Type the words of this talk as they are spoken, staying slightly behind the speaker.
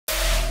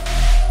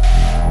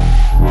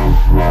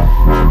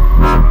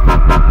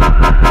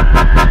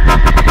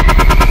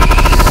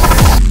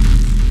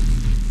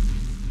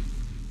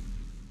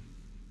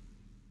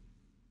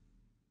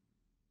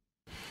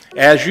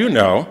As you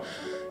know,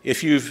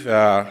 if you've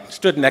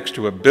stood next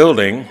to a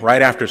building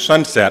right after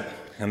sunset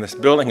and this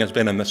building has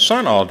been in the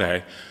sun all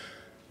day,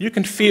 you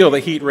can feel the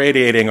heat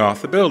radiating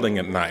off the building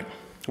at night.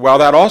 Well,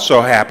 that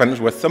also happens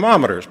with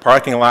thermometers.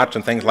 Parking lots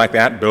and things like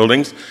that,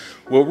 buildings,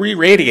 will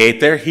re-radiate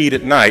their heat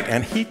at night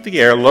and heat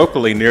the air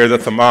locally near the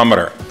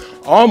thermometer.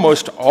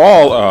 Almost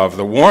all of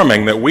the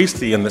warming that we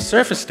see in the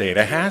surface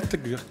data has to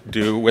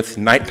do with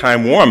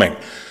nighttime warming.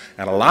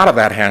 And a lot of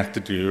that has to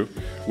do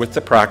with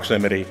the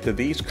proximity to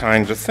these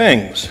kinds of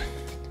things,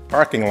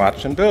 parking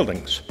lots and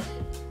buildings.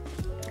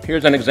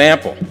 Here's an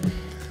example.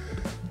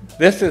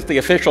 This is the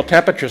official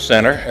temperature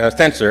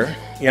sensor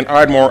in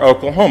Ardmore,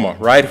 Oklahoma,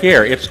 right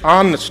here. It's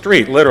on the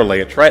street, literally.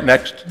 It's right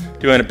next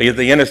to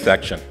the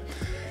intersection.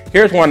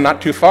 Here's one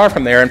not too far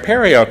from there in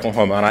Perry,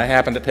 Oklahoma, and I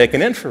happened to take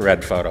an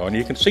infrared photo, and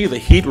you can see the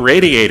heat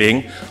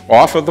radiating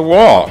off of the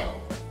wall.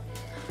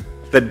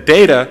 The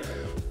data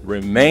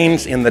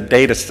remains in the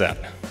data set,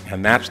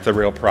 and that's the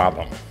real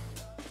problem.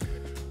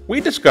 We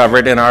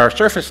discovered in our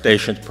surface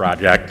stations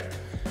project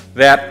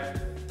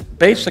that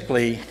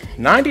basically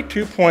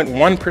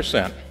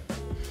 92.1%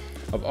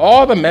 of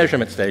all the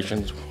measurement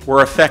stations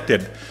were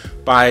affected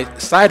by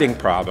siting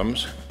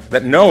problems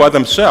that NOAA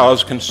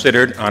themselves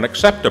considered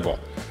unacceptable.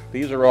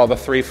 These are all the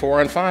 3,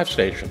 4, and 5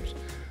 stations,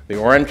 the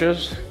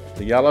oranges,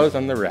 the yellows,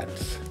 and the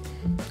reds.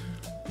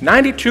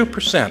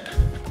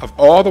 92% of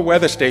all the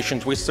weather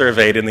stations we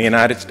surveyed in the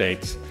United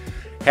States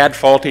had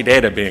faulty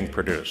data being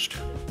produced.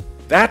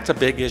 That's a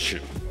big issue.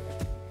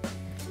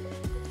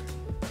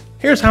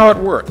 Here's how it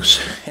works,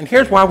 and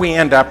here's why we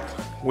end up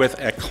with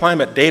a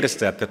climate data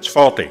set that's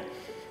faulty.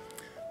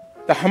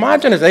 The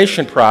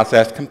homogenization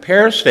process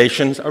compares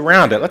stations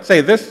around it. Let's say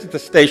this is the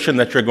station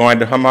that you're going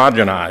to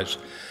homogenize.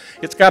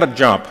 It's got a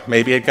jump,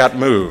 maybe it got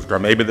moved, or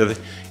maybe the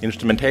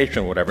instrumentation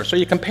or whatever. So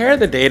you compare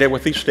the data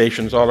with these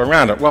stations all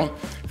around it. Well,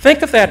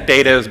 think of that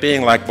data as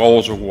being like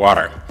bowls of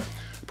water.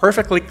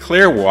 Perfectly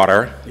clear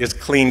water is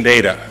clean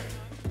data.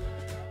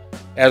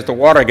 As the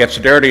water gets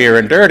dirtier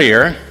and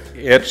dirtier,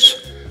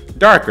 it's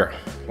darker,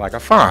 like a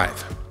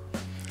 5.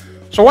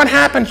 So what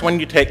happens when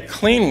you take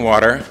clean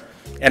water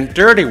and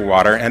dirty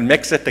water and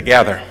mix it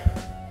together?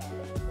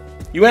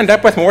 You end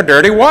up with more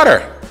dirty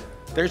water.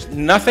 There's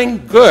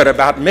nothing good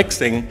about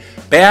mixing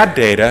bad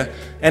data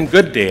and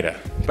good data,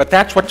 but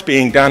that's what's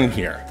being done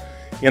here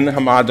in the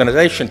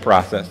homogenization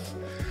process.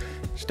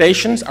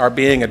 Stations are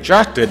being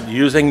adjusted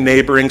using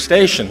neighboring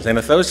stations, and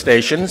if those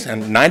stations,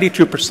 and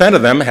 92%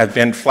 of them have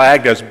been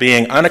flagged as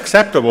being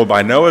unacceptable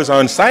by NOAA's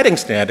own siting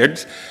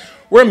standards,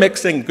 we're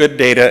mixing good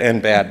data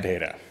and bad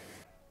data.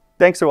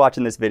 Thanks for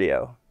watching this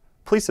video.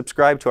 Please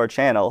subscribe to our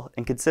channel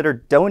and consider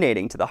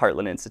donating to the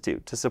Heartland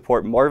Institute to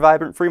support more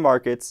vibrant free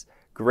markets,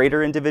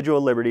 greater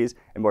individual liberties,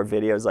 and more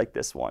videos like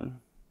this one.